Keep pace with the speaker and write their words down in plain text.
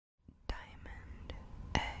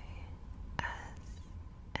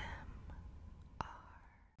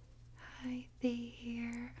Hi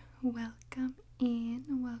there. Welcome in.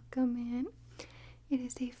 Welcome in. It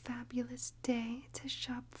is a fabulous day to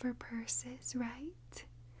shop for purses, right?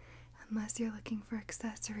 Unless you're looking for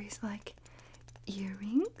accessories like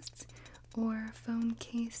earrings or phone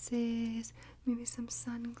cases, maybe some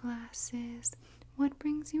sunglasses. What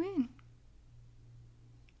brings you in?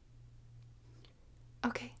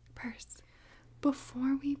 Okay, purse.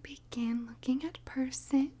 Before we begin looking at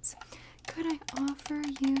purses, could I offer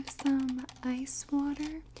you some ice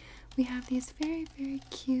water? We have these very, very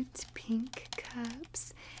cute pink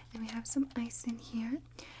cups, and we have some ice in here,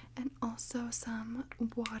 and also some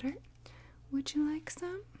water. Would you like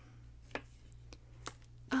some?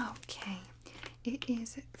 Okay, it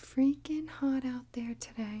is freaking hot out there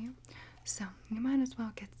today, so you might as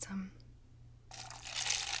well get some.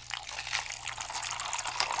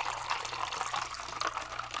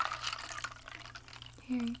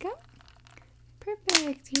 Here you go.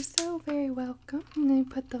 Perfect. You're so very welcome. I'm going to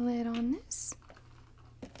put the lid on this.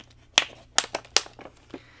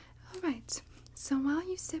 Alright, so while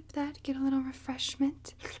you sip that, get a little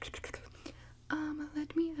refreshment.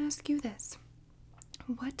 Let me ask you this.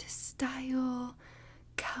 What style,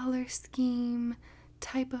 color scheme,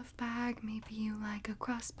 type of bag? Maybe you like a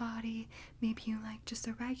crossbody, maybe you like just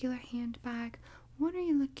a regular handbag. What are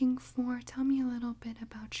you looking for? Tell me a little bit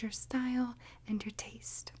about your style and your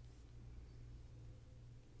taste.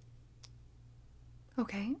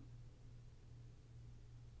 Okay.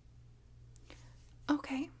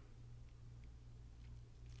 Okay.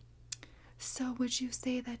 So would you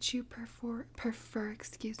say that you prefer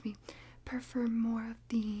more of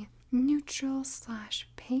the neutral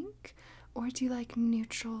 / pink, or do you like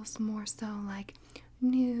neutrals more so like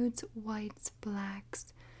nudes, whites,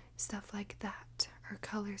 blacks, stuff like that, or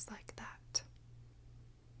colors like that?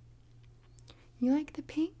 You like the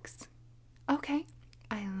pinks? Okay.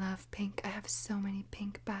 I love pink. I have so many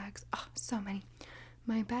pink bags. Oh, so many.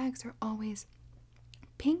 My bags are always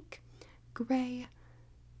pink, gray,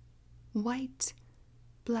 white,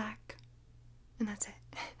 black, and that's it.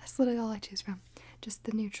 That's literally all I choose from. Just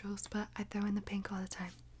the neutrals, but I throw in the pink all the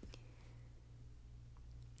time.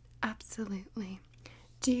 Absolutely.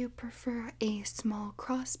 Do you prefer a small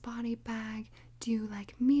crossbody bag? Do you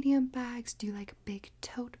like medium bags? Do you like big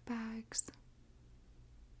tote bags?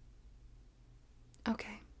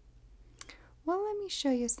 Okay. Well, let me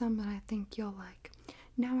show you some that I think you'll like.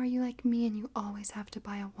 Now, are you like me and you always have to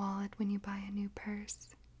buy a wallet when you buy a new purse?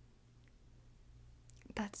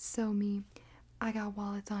 That's so me. I got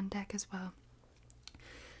wallets on deck as well.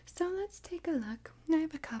 So let's take a look. I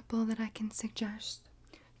have a couple that I can suggest.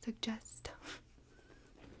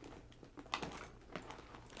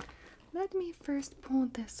 Let me first pull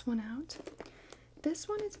this one out. This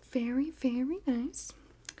one is very, very nice.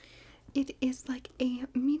 It is like a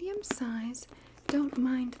medium size. Don't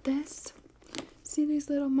mind this. See these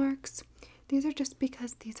little marks? These are just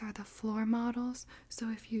because these are the floor models. So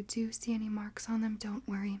if you do see any marks on them, don't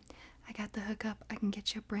worry. I got the hookup. I can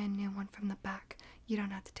get you a brand new one from the back. You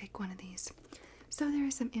don't have to take one of these. So there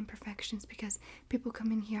are some imperfections because people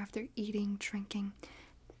come in here after eating, drinking,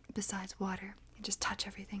 besides water, and just touch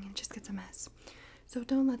everything and it just gets a mess. So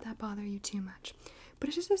don't let that bother you too much. But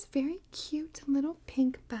it's just this very cute little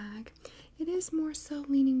pink bag. It is more so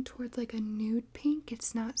leaning towards like a nude pink.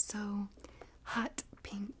 It's not so hot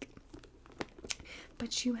pink.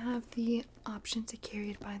 But you have the option to carry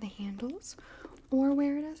it by the handles or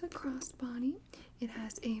wear it as a crossbody. It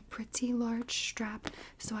has a pretty large strap,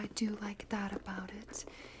 so I do like that about it.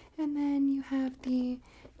 And then you have the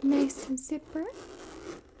nice zipper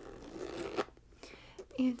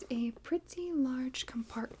and a pretty large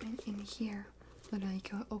compartment in here. Literally, you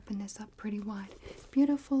can open this up pretty wide.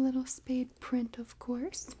 Beautiful little Spade print, of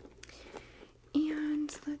course.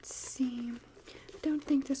 And let's see. I don't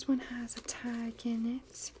think this one has a tag in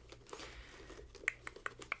it.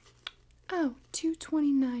 Oh,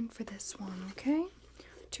 $2.29 for this one, okay?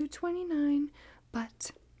 $2.29,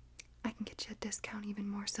 but I can get you a discount even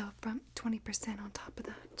more so from 20% on top of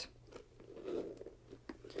that.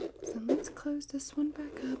 So let's close this one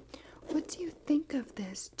back up. What do you think of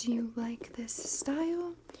this? Do you like this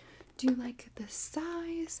style? Do you like the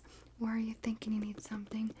size? Or are you thinking you need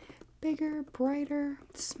something bigger, brighter,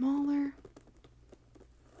 smaller?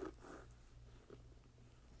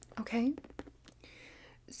 Okay.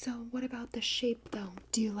 So what about the shape though?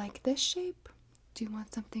 Do you like this shape? Do you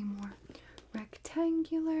want something more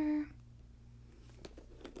rectangular?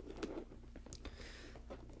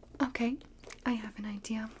 Okay, I have an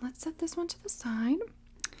idea. Let's set this one to the side.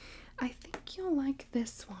 I think you'll like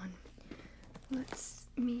this one. Let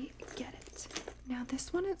me get it. Now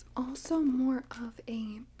this one is also more of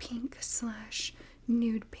a pink slash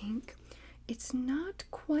nude pink. It's not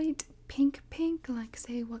quite pink like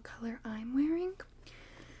say what color I'm wearing,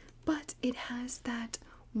 but it has that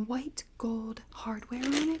white gold hardware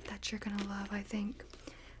on it that you're gonna love, I think.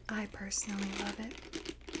 I personally love it.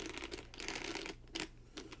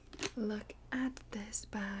 Look at this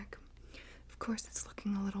bag. Of course it's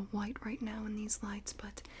looking a little white right now in these lights,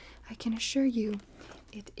 but I can assure you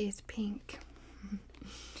it is pink.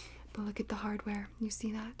 But look at the hardware, you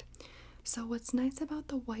see that? So what's nice about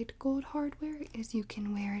the white gold hardware is you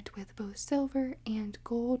can wear it with both silver and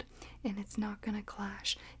gold, and it's not gonna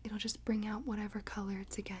clash. It'll just bring out whatever color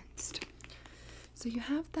it's against. So you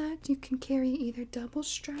have that. You can carry either double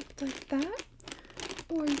strapped like that,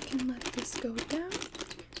 or you can let this go down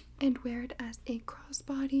and wear it as a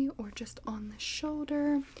crossbody or just on the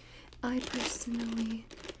shoulder. I personally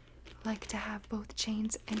like to have both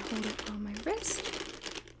chains and hold it on my wrist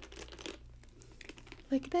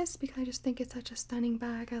like this because I just think it's such a stunning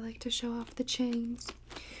bag. I like to show off the chains.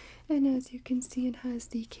 And as you can see, it has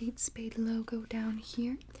the Kate Spade logo down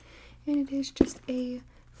here, and it is just a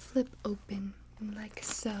flip open like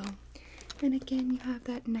so. And again, you have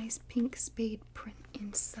that nice pink spade print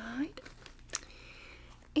inside.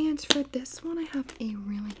 And for this one, I have a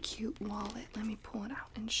really cute wallet. Let me pull it out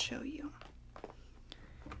and show you.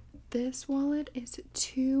 This wallet is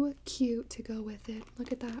too cute to go with it.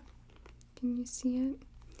 Look at that. Can you see it?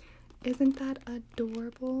 Isn't that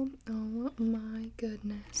adorable? Oh my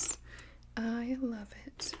goodness. I love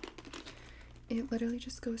it. It literally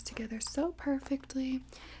just goes together so perfectly.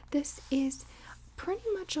 This is pretty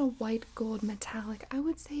much a white gold metallic. I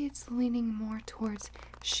would say it's leaning more towards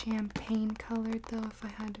champagne colored though, if I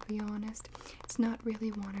had to be honest. It's not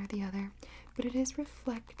really one or the other, but it is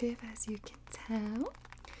reflective, as you can tell.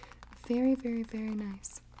 Very, very, very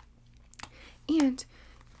nice. And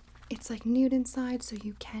it's like nude inside, so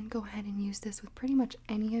you can go ahead and use this with pretty much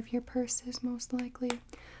any of your purses, most likely,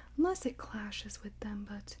 unless it clashes with them,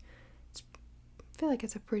 but I feel like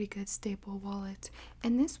it's a pretty good staple wallet.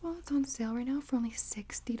 And this wallet's on sale right now for only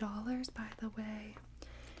 $60, by the way.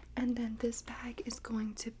 And then this bag is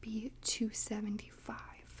going to be $275.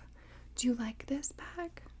 Do you like this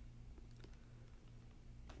bag?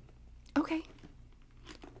 Okay.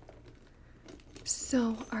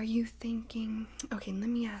 So, are you thinking, okay, let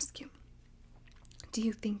me ask you. Do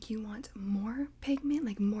you think you want more pigment,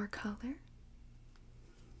 like more color?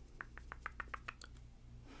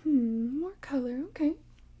 More color, okay,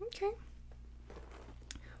 okay.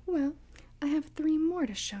 Well, I have 3 more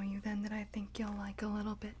to show you then that I think you'll like a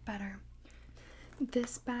little bit better.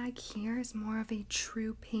 This bag here is more of a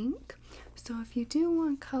true pink, so if you do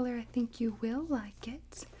want color, I think you will like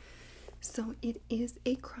it. So it is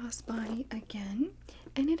a crossbody again,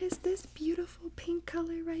 and it is this beautiful pink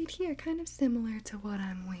color right here, kind of similar to what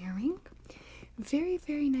I'm wearing. Very,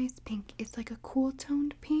 very nice pink. It's like a cool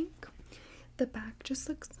toned pink. The back just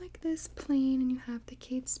looks like this, plain, and you have the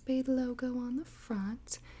Kate Spade logo on the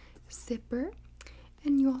front, zipper,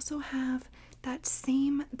 and you also have that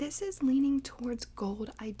same, this is leaning towards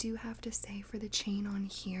gold, I do have to say, for the chain on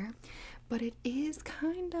here, but it is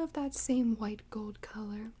kind of that same white gold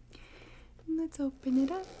color. Let's open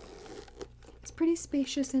it up. It's pretty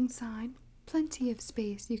spacious inside, plenty of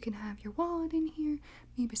space. You can have your wallet in here,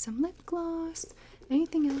 maybe some lip gloss,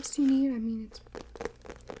 anything else you need. I mean, it's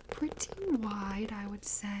pretty wide, I would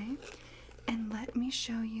say. And let me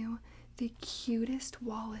show you the cutest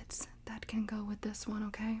wallets that can go with this one,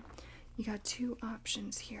 okay? You got 2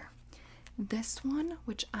 options here. This one,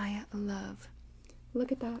 which I love.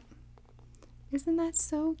 Look at that. Isn't that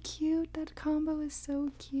so cute? That combo is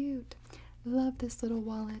so cute. Love this little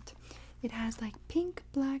wallet. It has like pink,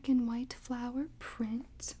 black, and white flower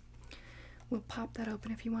print. We'll pop that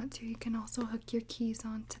open if you want to. You can also hook your keys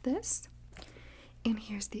onto this. And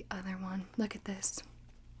here's the other one. Look at this.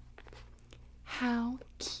 How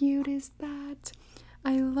cute is that?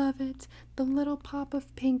 I love it. The little pop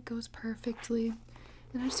of pink goes perfectly.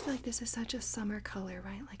 And I just feel like this is such a summer color,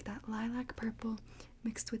 right? Like that lilac purple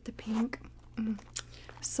mixed with the pink.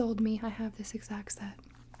 Sold me. I have this exact set.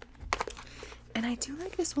 And I do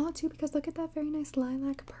like this wallet too because look at that very nice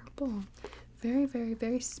lilac purple. Very, very,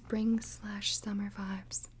 very spring / summer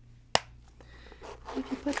vibes. If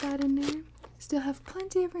you put that in there, still have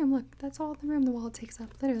plenty of room. Look, that's all the room the wallet takes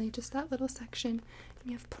up. Literally just that little section.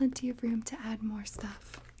 And you have plenty of room to add more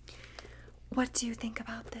stuff. What do you think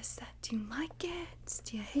about this set? Do you like it?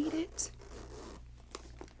 Do you hate it?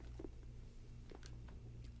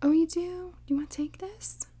 Oh, you do? You want to take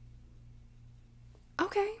this?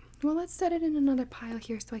 Okay. Well, let's set it in another pile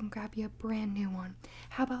here so I can grab you a brand new one.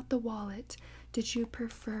 How about the wallet? Did you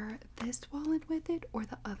prefer this wallet with it or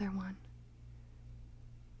the other one?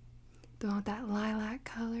 That lilac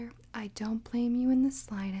color? I don't blame you in the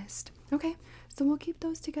slightest. Okay, so we'll keep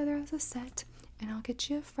those together as a set, and I'll get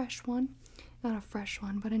you a fresh one. Not a fresh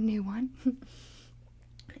one, but a new one.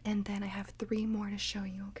 And then I have 3 more to show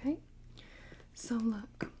you, okay? So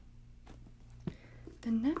look.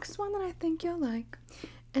 The next one that I think you'll like,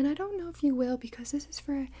 and I don't know if you will because this is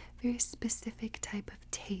for a very specific type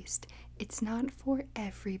of taste. It's not for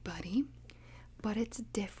everybody, but it's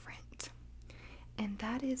different. And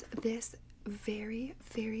that is this very,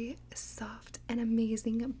 very soft and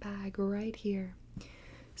amazing bag right here.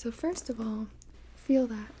 So first of all, feel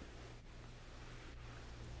that.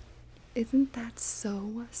 Isn't that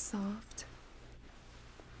so soft?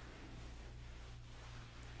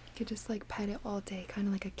 You could just like pet it all day, kind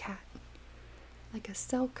of like a cat. Like a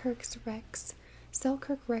Selkirk Rex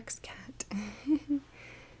cat.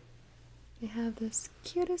 They have this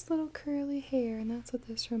cutest little curly hair, and that's what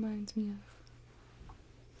this reminds me of.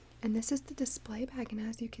 And this is the display bag, and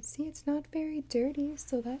as you can see, it's not very dirty,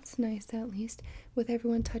 so that's nice at least. With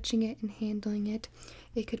everyone touching it and handling it,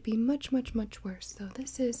 it could be much, much, much worse. So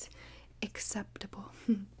this is acceptable.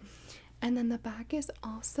 And then the back is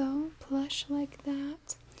also plush like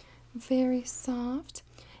that. Very soft.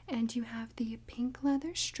 And you have the pink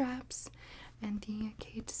leather straps and the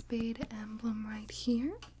Kate Spade emblem right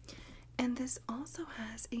here. And this also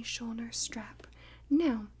has a shoulder strap.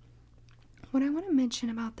 Now, what I want to mention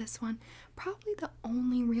about this one, probably the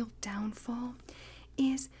only real downfall,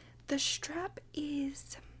 is the strap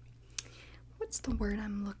is, what's the word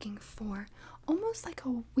I'm looking for? Almost like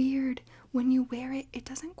a weird, when you wear it, it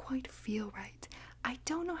doesn't quite feel right. I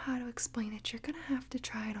don't know how to explain it. You're going to have to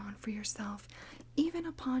try it on for yourself. Even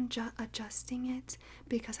upon adjusting it,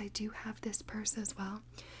 because I do have this purse as well,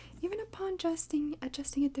 even upon adjusting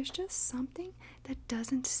it, there's just something that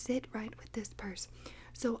doesn't sit right with this purse.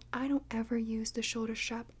 So I don't ever use the shoulder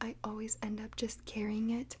strap. I always end up just carrying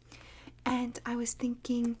it. And I was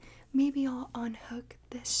thinking maybe I'll unhook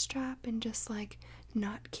this strap and just like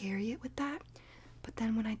not carry it with that. But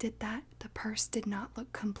then when I did that, the purse did not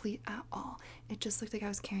look complete at all. It just looked like I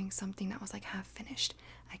was carrying something that was like half finished.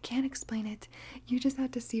 I can't explain it. You just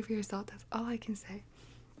have to see for yourself. That's all I can say.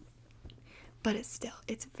 But it's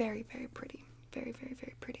very, very pretty. Very, very,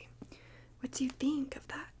 very pretty. What do you think of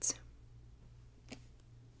that?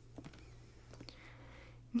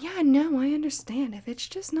 Yeah, no, I understand. If it's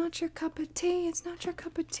just not your cup of tea, it's not your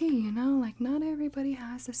cup of tea, you know? Like, not everybody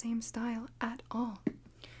has the same style at all.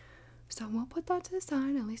 So we'll put that to the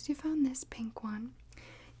side. At least you found this pink one.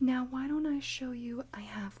 Now, why don't I show you? I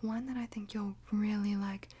have one that I think you'll really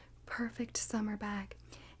like. Perfect summer bag.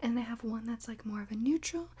 And I have one that's like more of a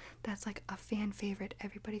neutral. That's like a fan favorite.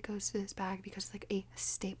 Everybody goes to this bag because it's like a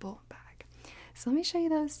staple bag. So let me show you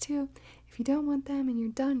those two. If you don't want them and you're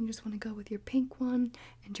done, you just want to go with your pink one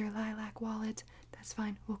and your lilac wallet, that's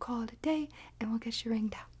fine. We'll call it a day and we'll get you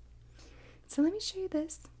ringed out. So let me show you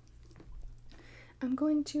this. I'm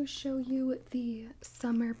going to show you the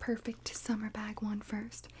perfect summer bag one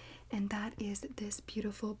first. And that is this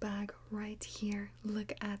beautiful bag right here.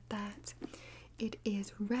 Look at that. It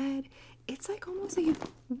is red. It's like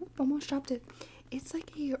almost dropped it. It's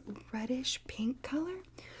like a reddish pink color.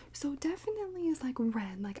 So definitely is like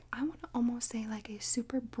red. Like I want to almost say like a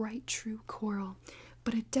super bright true coral.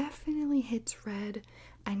 But it definitely hits red.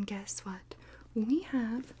 And guess what? We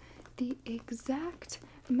have the exact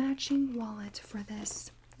matching wallet for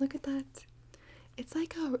this. Look at that. It's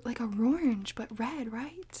like a orange but red,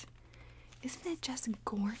 right? Isn't it just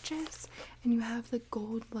gorgeous? And you have the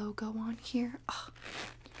gold logo on here. Oh.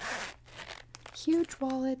 Huge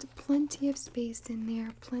wallet, plenty of space in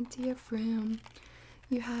there, plenty of room.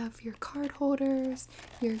 You have your card holders,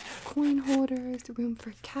 your coin holders, room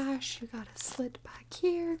for cash. You got a slit back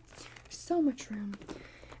here. So much room.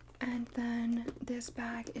 And then this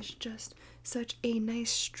bag is just such a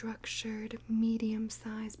nice structured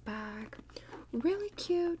medium-sized bag. Really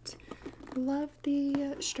cute. Love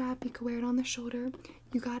the strap. You can wear it on the shoulder.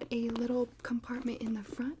 You got a little compartment in the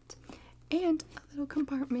front and a little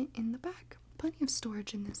compartment in the back. Plenty of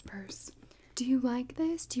storage in this purse. Do you like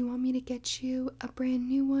this? Do you want me to get you a brand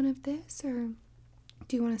new one of this, or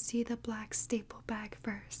do you want to see the black staple bag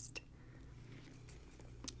first?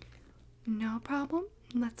 No problem.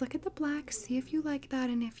 Let's look at the black, see if you like that,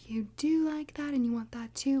 and if you do like that and you want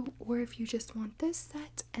that too, or if you just want this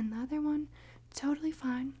set and the other one, totally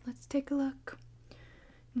fine. Let's take a look.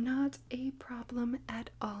 Not a problem at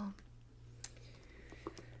all.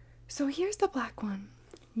 So here's the black one.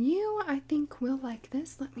 You, I think, will like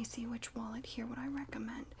this. Let me see which wallet here would I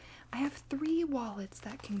recommend. I have 3 wallets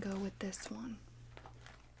that can go with this one.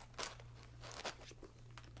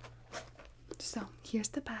 So, here's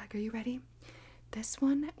the bag. Are you ready? This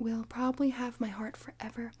one will probably have my heart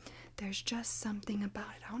forever. There's just something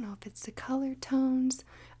about it. I don't know if it's the color tones.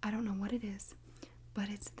 I don't know what it is. But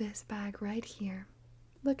it's this bag right here.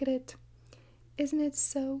 Look at it. Isn't it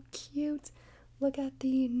so cute? Look at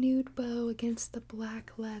the nude bow against the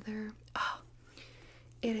black leather. Oh,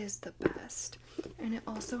 it is the best. And it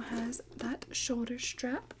also has that shoulder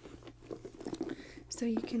strap. So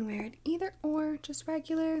you can wear it either or, just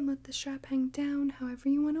regular, and let the strap hang down however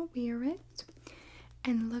you want to wear it.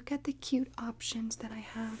 And look at the cute options that I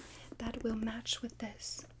have that will match with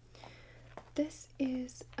this. This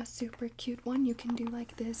is a super cute one. You can do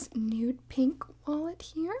like this nude pink wallet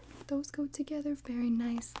here. Those go together very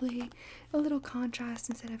nicely. A little contrast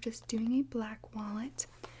instead of just doing a black wallet.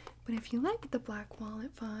 But if you like the black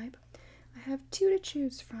wallet vibe, I have 2 to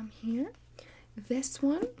choose from here. This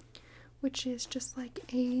one, which is just like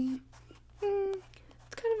a,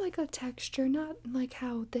 it's kind of like a texture, not like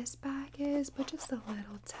how this bag is, but just a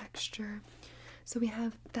little texture. So we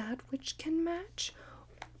have that which can match,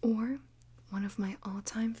 or one of my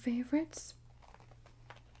all-time favorites,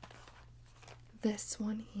 this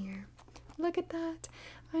one here. Look at that.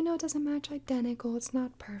 I know it doesn't match identical, it's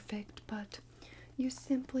not perfect, but you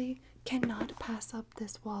simply cannot pass up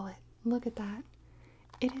this wallet. Look at that.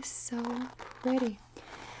 It is so pretty.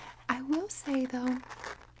 I will say though,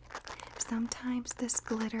 sometimes this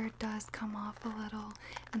glitter does come off a little,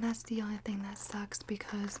 and that's the only thing that sucks,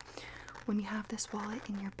 because when you have this wallet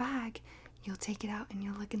in your bag, you'll take it out and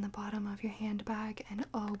you'll look in the bottom of your handbag and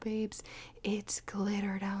oh babes, it's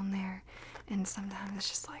glitter down there. And sometimes it's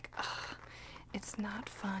just like, ugh, it's not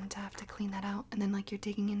fun to have to clean that out. And then like you're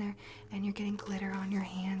digging in there and you're getting glitter on your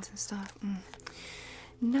hands and stuff.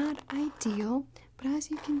 Not ideal, but as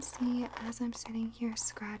you can see, as I'm sitting here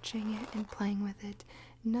scratching it and playing with it,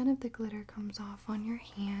 none of the glitter comes off on your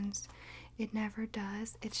hands. It never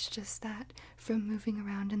does. It's just that from moving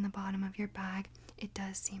around in the bottom of your bag, it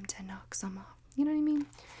does seem to knock some off. You know what I mean?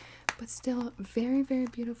 But still, very, very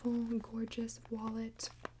beautiful, gorgeous wallet.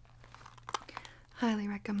 Highly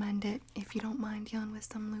recommend it if you don't mind dealing with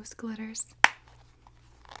some loose glitters.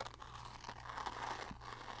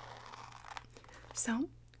 So,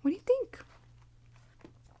 what do you think?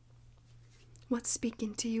 What's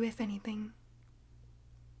speaking to you, if anything?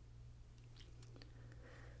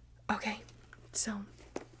 Okay, so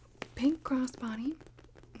pink crossbody.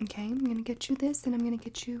 Okay, I'm gonna get you this, and I'm gonna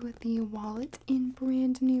get you the wallet in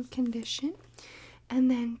brand new condition. And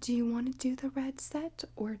then, do you want to do the red set,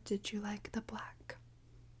 or did you like the black?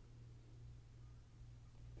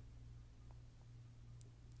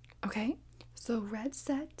 Okay, so red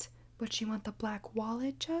set, but you want the black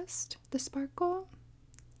wallet, just the sparkle?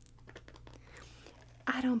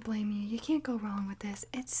 I don't blame you. You can't go wrong with this.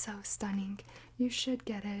 It's so stunning. You should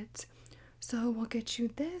get it. So we'll get you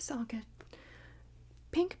this. I'll get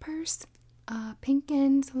pink purse, pink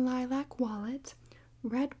and lilac wallet,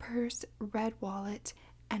 red purse, red wallet,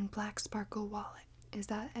 and black sparkle wallet. Is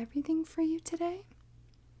that everything for you today?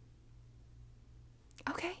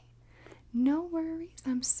 Okay. No worries.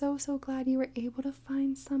 I'm so glad you were able to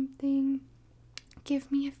find something.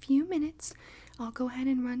 Give me a few minutes. I'll go ahead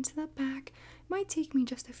and run to the back. Might take me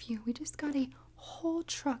just a few. We just got a whole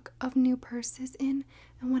truck of new purses in,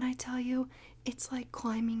 and when I tell you, it's like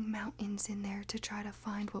climbing mountains in there to try to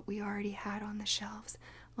find what we already had on the shelves.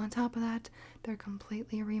 On top of that, they're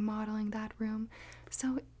completely remodeling that room,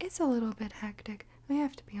 so it's a little bit hectic, I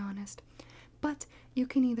have to be honest. But you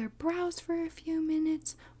can either browse for a few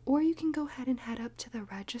minutes, or you can go ahead and head up to the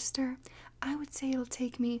register. I would say it'll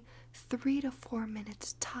take me 3 to 4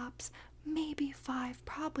 minutes tops, maybe 5,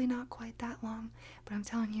 probably not quite that long, but I'm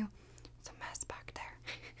telling you, it's a mess back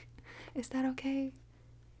there. Is that okay?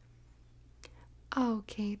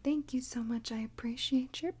 Okay, thank you so much. I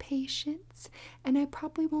appreciate your patience, and I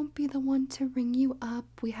probably won't be the one to ring you up.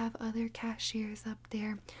 We have other cashiers up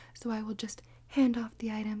there, so I will just hand off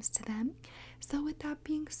the items to them. So with that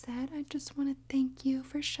being said, I just want to thank you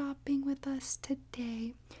for shopping with us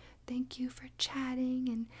today. Thank you for chatting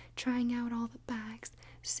and trying out all the bags.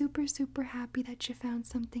 Super happy that you found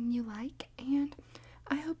something you like, and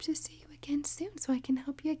I hope to see you again soon so I can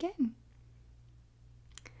help you again.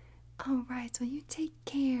 Alright, so you take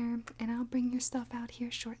care, and I'll bring your stuff out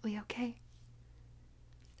here shortly, okay?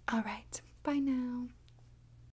 Alright, bye now.